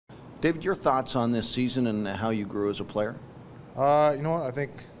David, your thoughts on this season and how you grew as a player? You know what? I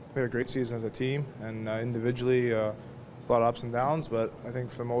think we had a great season as a team, and individually, a lot of ups and downs. But I think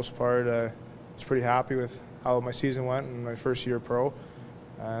for the most part, I was pretty happy with how my season went in my first year pro,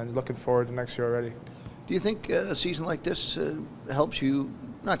 and looking forward to next year already. Do you think a season like this helps you,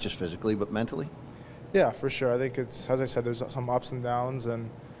 not just physically, but mentally? Yeah, for sure. I think it's, as I said, there's some ups and downs,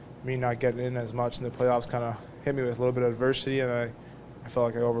 and me not getting in as much in the playoffs kind of hit me with a little bit of adversity, and I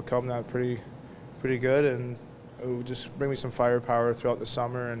felt like I overcome that pretty good, and it would just bring me some firepower throughout the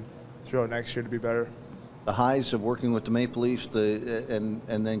summer and throughout next year to be better. The highs of working with the Maple Leafs, and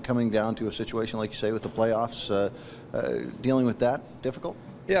then coming down to a situation like you say with the playoffs, dealing with that difficult?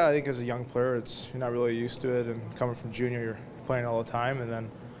 Yeah, I think as a young player, you're not really used to it, and coming from junior, you're playing all the time, and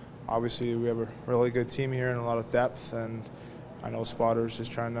then obviously we have a really good team here and a lot of depth, and I know Spotter's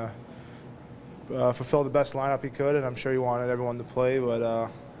just trying to fulfill the best lineup he could, and I'm sure he wanted everyone to play,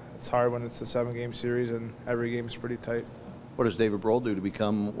 but it's hard when it's a 7-game series and every game is pretty tight. What does David Broll do to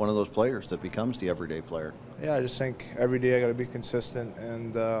become one of those players that becomes the everyday player? Yeah, I just think every day I got to be consistent,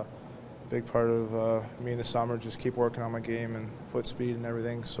 and big part of me in the summer just keep working on my game and foot speed and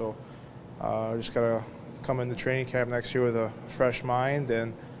everything. So I just got to come into training camp next year with a fresh mind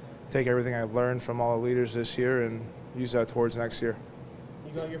and take everything I learned from all the leaders this year and use that towards next year.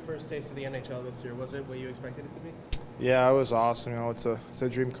 You got your first taste of the NHL this year. Was it what you expected it to be? Yeah, it was awesome. You know, it's a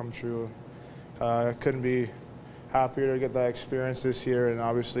dream come true. I couldn't be happier to get that experience this year, and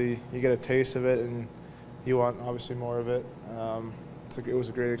obviously you get a taste of it and you want obviously more of it. It was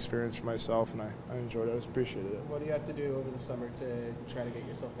a great experience for myself, and I enjoyed it. I appreciated it. What do you have to do over the summer to try to get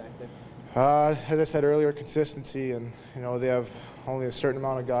yourself back there? As I said earlier, consistency, and you know they have only a certain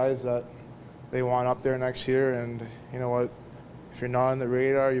amount of guys that they want up there next year, and you know what, if you're not on the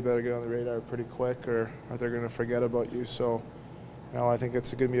radar, you better get on the radar pretty quick, or they're going to forget about you. So, you know, I think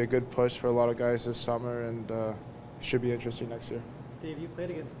it's going to be a good push for a lot of guys this summer, and it should be interesting next year. Dave, you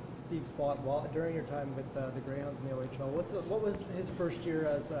played against Steve Spott during your time with the Greyhounds in the OHL. What was his first year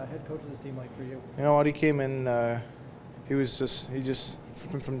as head coach of this team like for you? You know what, he came in. He just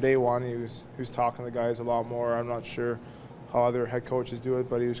from day one he was talking to the guys a lot more. I'm not sure how other head coaches do it,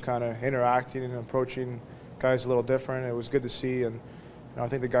 but he was kind of interacting and approaching guys a little different. It was good to see, and you know, I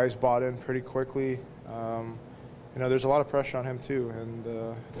think the guys bought in pretty quickly. You know, there's a lot of pressure on him too, and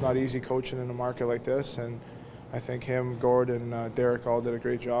it's not easy coaching in a market like this. And I think him, Gord, and Derek all did a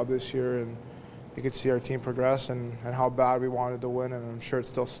great job this year, and you could see our team progress and how bad we wanted to win, and I'm sure it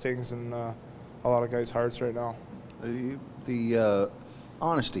still stings in a lot of guys' hearts right now. The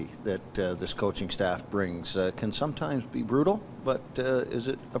honesty that this coaching staff brings can sometimes be brutal, but is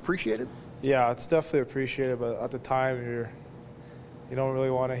it appreciated? Yeah, it's definitely appreciated, but at the time you don't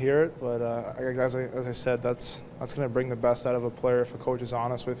really want to hear it. But as I said, that's going to bring the best out of a player if a coach is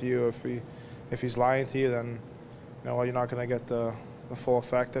honest with you. If he's lying to you, then you know you're not going to get the full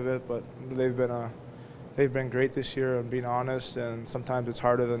effect of it. But they've been great this year and being honest, and sometimes it's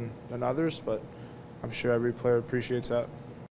harder than others, but I'm sure every player appreciates that.